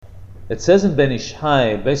It says in Ben Ish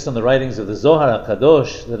Hai, based on the writings of the Zohar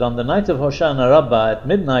HaKadosh, that on the night of Hosha'na Rabba at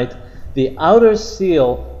midnight, the outer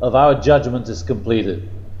seal of our judgment is completed.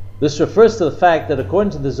 This refers to the fact that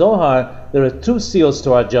according to the Zohar, there are two seals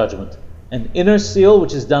to our judgment. An inner seal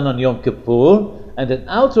which is done on Yom Kippur, and an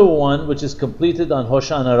outer one which is completed on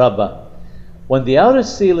Hosha'na Rabba. When the outer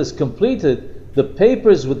seal is completed, the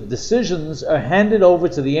papers with decisions are handed over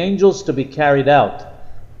to the angels to be carried out.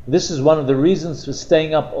 This is one of the reasons for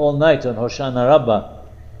staying up all night on Hosha'na Rabba.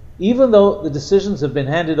 Even though the decisions have been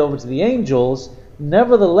handed over to the angels,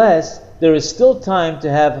 nevertheless, there is still time to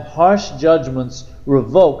have harsh judgments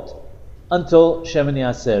revoked until Shemini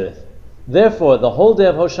Atzeret. Therefore, the whole day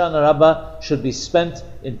of Hosha'na Rabba should be spent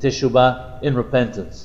in Teshuvah, in repentance.